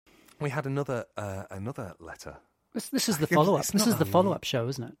We had another letter. This is the follow-up. This is the follow-up show,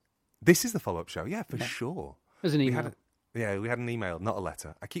 isn't it? This is the follow-up show, yeah, for sure. There's an email. We had an email, not a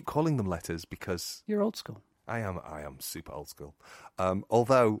letter. I keep calling them letters because... You're old school. I am super old school.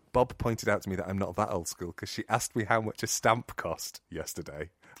 Although Bob pointed out to me that I'm not that old school because she asked me how much a stamp cost yesterday.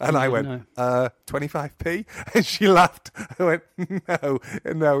 And I went, 25p? And she laughed. I went,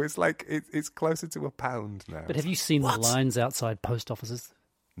 no, it's like, it's closer to £1 now. But have you seen the lines outside post offices?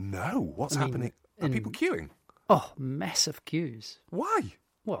 No, what's happening? Are people queuing? Oh, massive queues. Why?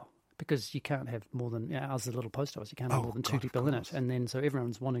 Well, because you can't have more than, ours is a little post office, you can't have more than two people in it. And then so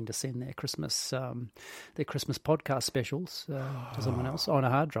everyone's wanting to send their Christmas podcast specials to someone else on a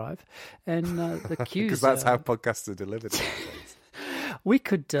hard drive. And the queues... Because that's how podcasts are delivered. We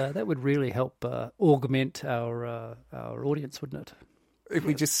could, that would really help augment our audience, wouldn't it? If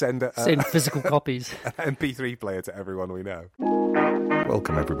we just send physical copies. An MP3 player to everyone we know.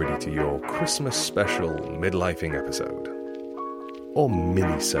 Welcome everybody to your Christmas special midlifing episode. Or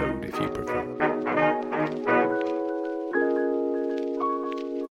mini-sode if you prefer.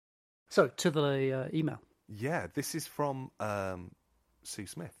 So, to the email. Yeah, this is from Sue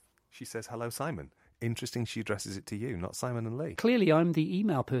Smith. She says, "Hello, Simon. Interesting she addresses it to you, not Simon and Lee." Clearly, I'm the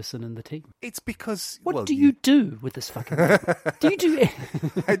email person in the team. It's because... What do you do with this fucking thing? Do you do...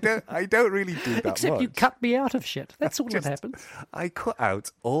 I don't really do that Except much. you cut me out of shit. That's all that happens. I cut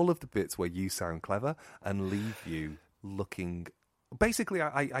out all of the bits where you sound clever and leave you looking... Basically,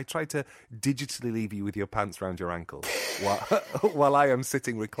 I try to digitally leave you with your pants round your ankles while I am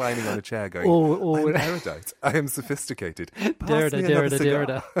sitting reclining on a chair going, I'm erudite, I am sophisticated.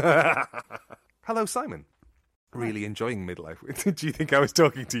 Derrida. Hello, Simon. Really enjoying midlife. Do you think I was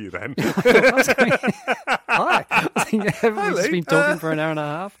talking to you then? Hi. Have we been talking for an hour and a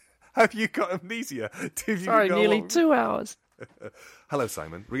half? Have you got amnesia? Sorry, nearly 2 hours. Hello,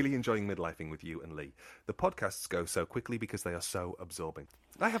 Simon. Really enjoying midlifing with you and Lee. The podcasts go so quickly because they are so absorbing.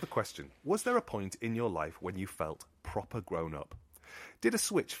 I have a question. Was there a point in your life when you felt proper grown up? Did a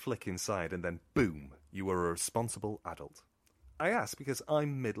switch flick inside and then, boom, you were a responsible adult? I ask because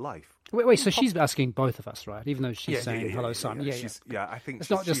I'm midlife. Wait, so she's asking both of us, right? Even though she's saying, hello, Simon. Yeah, I think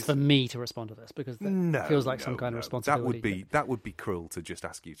it's not just for me to respond to this, because that feels like some kind of responsibility. That would be cruel to just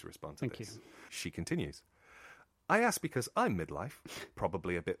ask you to respond to this. Thank you. She continues. I ask because I'm midlife,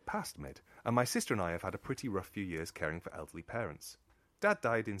 probably a bit past mid, and my sister and I have had a pretty rough few years caring for elderly parents. Dad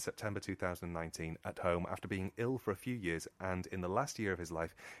died in September 2019 at home after being ill for a few years, and in the last year of his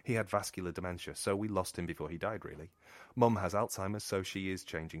life, he had vascular dementia, so we lost him before he died, really. Mum has Alzheimer's, so she is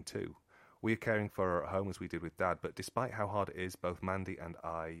changing too. We are caring for her at home as we did with Dad, but despite how hard it is, both Mandy and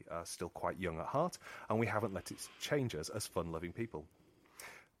I are still quite young at heart, and we haven't let it change us as fun-loving people.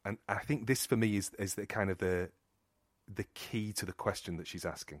 And I think this, for me, is the kind of the key to the question that she's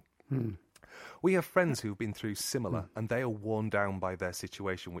asking. We have friends who've been through similar, and they are worn down by their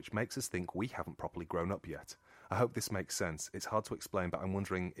situation, which makes us think we haven't properly grown up yet. I hope this makes sense. It's hard to explain, but I'm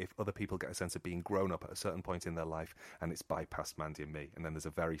wondering if other people get a sense of being grown up at a certain point in their life, and it's bypassed Mandy and me. And then there's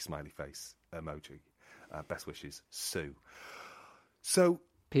a very smiley face emoji. Best wishes, Sue. So...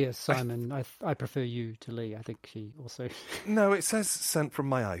 P.S. Simon, I prefer you to Lee. I think she also... No, it says sent from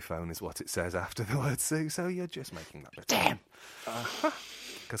my iPhone is what it says after the word Sue, so you're just making that bit. Damn!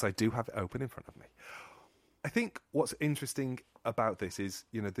 Because I do have it open in front of me. I think what's interesting about this is,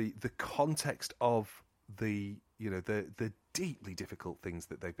 the context of the deeply difficult things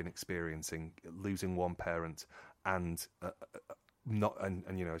that they've been experiencing, losing one parent and...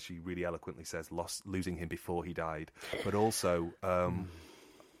 as she really eloquently says, losing him before he died, but also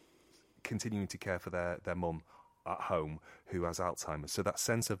continuing to care for their mum at home who has Alzheimer's. So that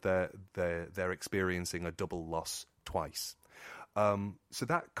sense of they're experiencing a double loss twice. So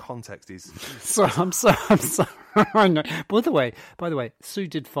that context is... So I'm sorry. No. By the way, Sue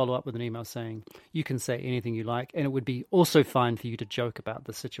did follow up with an email saying, you can say anything you like, and it would be also fine for you to joke about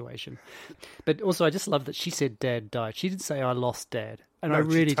the situation. But also, I just love that she said Dad died. She didn't say I lost Dad. And I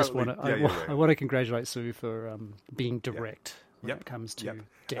really just want to... I want to congratulate Sue for being direct when it comes to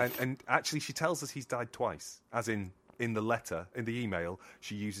death. And actually, she tells us he's died twice, as in the letter, in the email,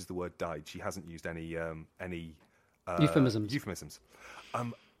 she uses the word died. She hasn't used any euphemisms.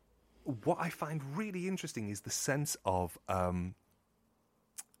 What I find really interesting is the sense of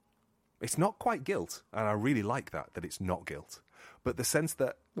it's not quite guilt, and I really like that it's not guilt, but the sense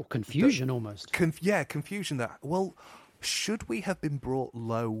that... Well, confusion almost. Confusion that, well, should we have been brought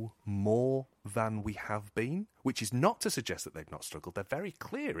low more than we have been? Which is not to suggest that they've not struggled. They're very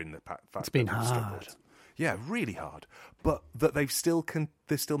clear in the fact it's been that they've hard. struggled. Yeah, really hard. But that they've still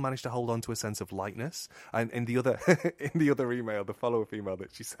managed to hold on to a sense of lightness. And in the other email, the follow-up email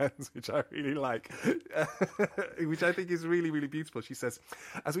that she sends, which I really like, which I think is really, really beautiful, she says,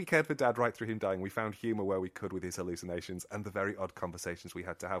 as we cared for Dad right through him dying, we found humour where we could with his hallucinations and the very odd conversations we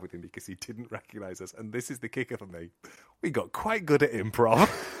had to have with him because he didn't recognise us. And this is the kicker for me. We got quite good at improv.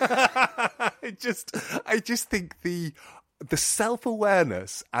 I just think the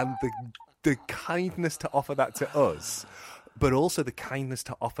self-awareness and the kindness to offer that to us, but also the kindness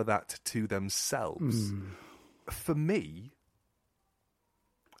to offer that to themselves, for me,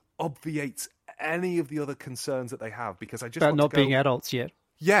 obviates any of the other concerns that they have, because I just about want not to go, being adults yet.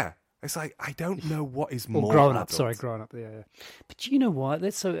 Yeah. It's like, I don't know what is more grown up. adult. Sorry, grown up. Yeah. But you know what?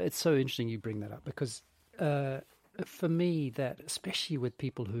 It's so interesting you bring that up, because for me, that especially with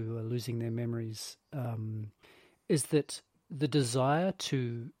people who are losing their memories, is that the desire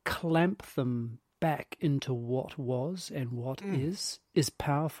to clamp them back into what was and what is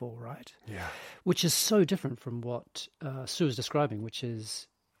powerful, right? Yeah. Which is so different from what Sue is describing, which is,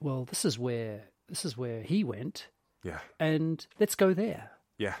 well, this is where he went, Yeah. and let's go there.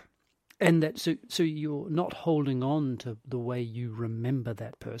 Yeah. And that so you're not holding on to the way you remember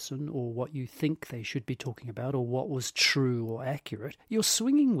that person or what you think they should be talking about or what was true or accurate. You're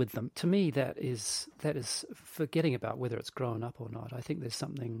swinging with them. To me, that is forgetting about whether it's grown up or not. I think there's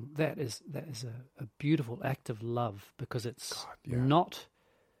something that is a beautiful act of love, because it's not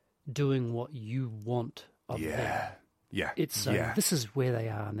doing what you want of them. Yeah. It's saying, this is where they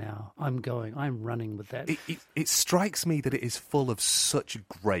are now. I'm running with that. It strikes me that it is full of such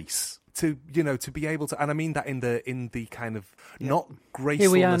grace to be able to, and I mean that in the kind of not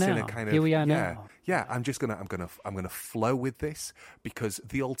gracefulness in a kind of, here we are now. Yeah, I'm gonna flow with this, because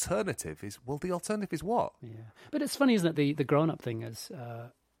the alternative is what? Yeah, but it's funny, isn't it? The grown up thing is,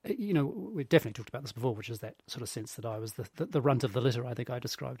 we've definitely talked about this before, which is that sort of sense that I was the runt of the litter. I think I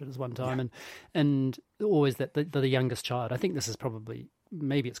described it as one time, and always that the youngest child. I think this is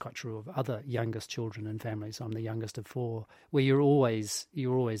maybe it's quite true of other youngest children and families. I'm the youngest of four, where you're always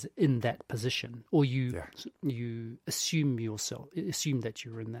in that position, or you assume that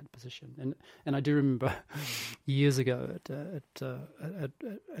you're in that position. And I do remember years ago at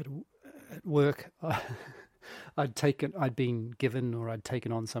work. I'd taken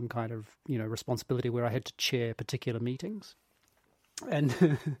on some kind of responsibility where I had to chair particular meetings,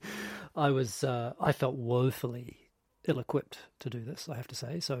 and I felt woefully ill-equipped to do this, I have to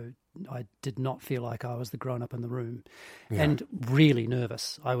say. So I did not feel like I was the grown-up in the room, and really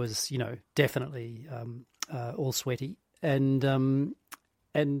nervous. I was, definitely all sweaty, and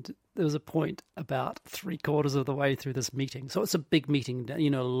there was a point about 3/4 of the way through this meeting. So it's a big meeting,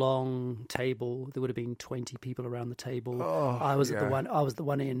 long table. There would have been 20 people around the table. I was the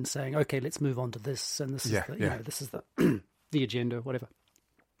one in saying, okay, let's move on to this. And this is this is the the agenda, whatever.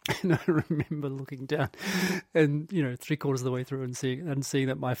 And I remember looking down and, 3/4 of the way through and seeing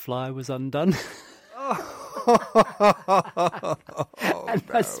that my fly was undone.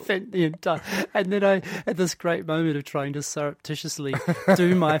 I spent the entire, and then I had this great moment of trying to surreptitiously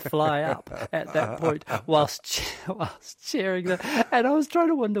do my fly up at that point whilst sharing that, and I was trying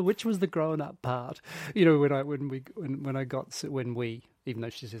to wonder which was the grown up part. When we, even though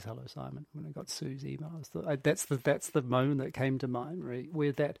she says hello Simon, when I got Sue's email, that's the moment that came to mind, really,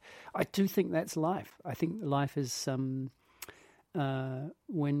 where that I do think that's life. I think life is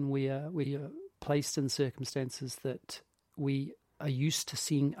when we are placed in circumstances that we are used to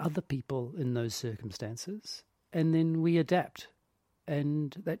seeing other people in those circumstances, and then we adapt,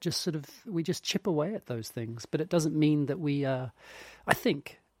 and that just we just chip away at those things. But it doesn't mean that we are, I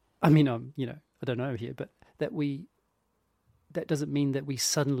don't know here, but that doesn't mean that we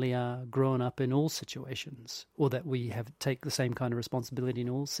suddenly are grown up in all situations, or that we take the same kind of responsibility in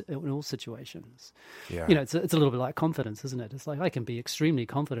all situations. Yeah. It's a little bit like confidence, isn't it? It's like I can be extremely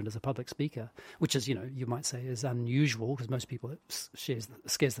confident as a public speaker, which is, you might say is unusual, because most people it scares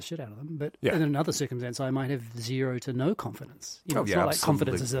the shit out of them. But in another circumstance, I might have 0 to no confidence. It's not like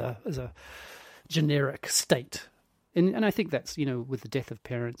confidence is a generic state. And I think that's, with the death of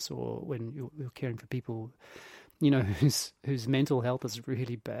parents, or when you're caring for people, whose mental health is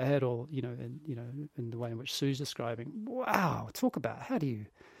really bad, or in the way in which Sue's describing. Wow, talk about how do you,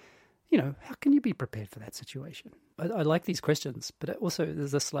 how can you be prepared for that situation? I like these questions, but also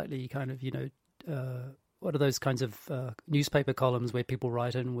there's a slightly kind of what are those kinds of newspaper columns where people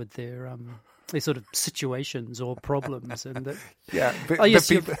write in with their these sort of situations or problems, and that Yeah, but Oh, yes,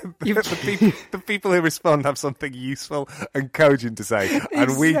 the people who respond have something useful and cogent to say,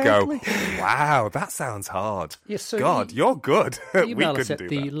 and we go, Exactly. "Wow, that sounds hard." Yes, so God, you're good. We email us couldn't at do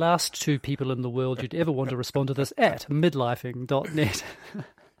the that. last two people in the world you'd ever want to respond to this at midlifing.net.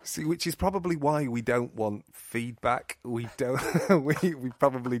 See, which is probably why we don't want feedback. We don't. we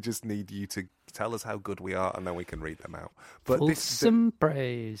probably just need you to tell us how good we are, and then we can read them out. But Fulsome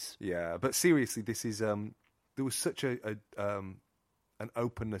praise. yeah. But seriously, this is there was such an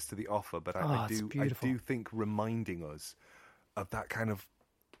openness to the offer, but I it's do beautiful. think reminding us of that kind of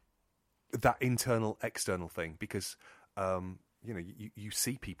that internal external thing, because you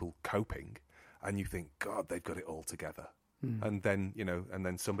see people coping, and you think, God, they've got it all together. And then, and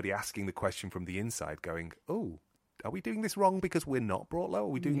then somebody asking the question from the inside going, oh, are we doing this wrong because we're not brought low? Are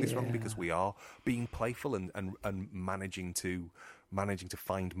we doing this wrong because we are being playful and managing to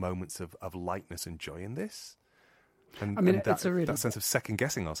find moments of lightness and joy in this? And, I mean, and it's a really that sense of second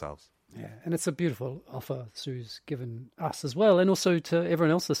guessing ourselves. Yeah, and it's a beautiful offer Sue's given us as well, and also to everyone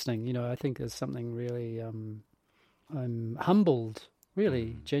else listening. I think there's something really, I'm humbled,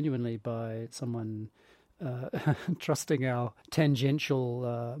 really, genuinely, by someone trusting our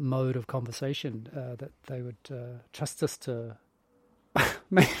tangential mode of conversation, that they would trust us to.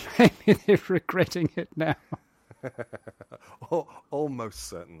 Maybe they're regretting it now. Almost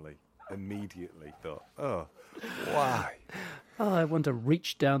certainly, immediately thought, oh, why? Oh, I want to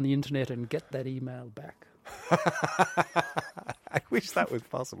reach down the internet and get that email back. I wish that was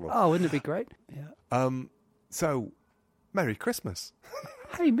possible. Oh, wouldn't it be great? Yeah. So, Merry Christmas.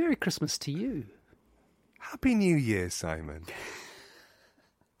 Hey, Merry Christmas to you. Happy New Year, Simon.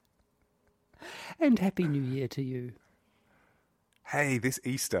 And Happy New Year to you. Hey, this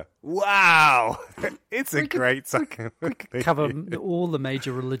Easter. Wow! It's a great second. Cover all the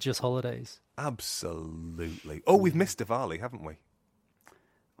major religious holidays. Absolutely. Oh, we've missed Diwali, haven't we?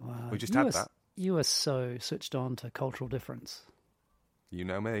 Wow. We just had that. You are so switched on to cultural difference. You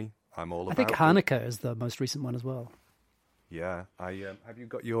know me. I'm all about I think it. Hanukkah is the most recent one as well. Yeah. Have you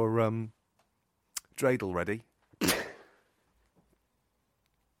got your dreidel ready?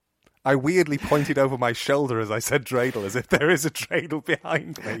 I weirdly pointed over my shoulder as I said dreidel, as if there is a dreidel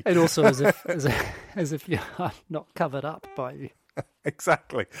behind me. And also as if you're not covered up by...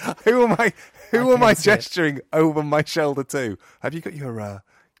 Exactly. Who am I can't see it. gesturing over my shoulder to? Have you got your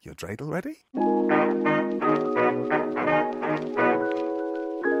dreidel ready?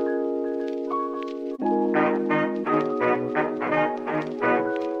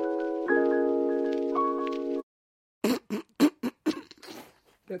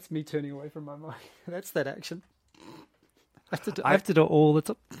 That's me turning away from my mic. That's that action. I have to do it all the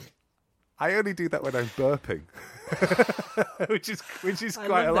time. I only do that when I'm burping, which is I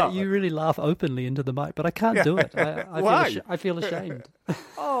quite a love lot. that. You really laugh openly into the mic, but I can't do it. Why? I feel ashamed.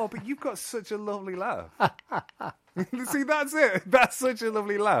 Oh, but you've got such a lovely laugh. See, that's it. That's such a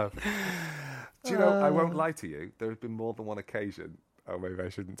lovely laugh. Do you know, I won't lie to you. There has been more than one occasion. Oh, maybe I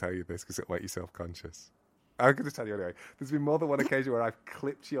shouldn't tell you this because it'll make you self-conscious. I'm going to tell you anyway. There's been more than one occasion where I've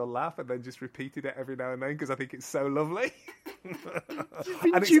clipped your laugh and then just repeated it every now and then because I think it's so lovely. You've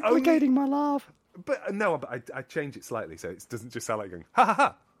been And it's duplicating my laugh. But no, but I change it slightly so it doesn't just sound like going ha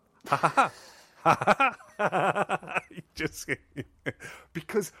ha ha ha ha ha ha. Just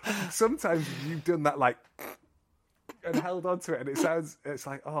because sometimes you've done that like and held on to it, and it's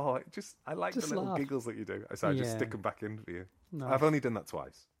like I like Just the little laugh. giggles that you do. So I just Yeah. stick them back in for you. No. I've only done that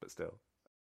twice, but still.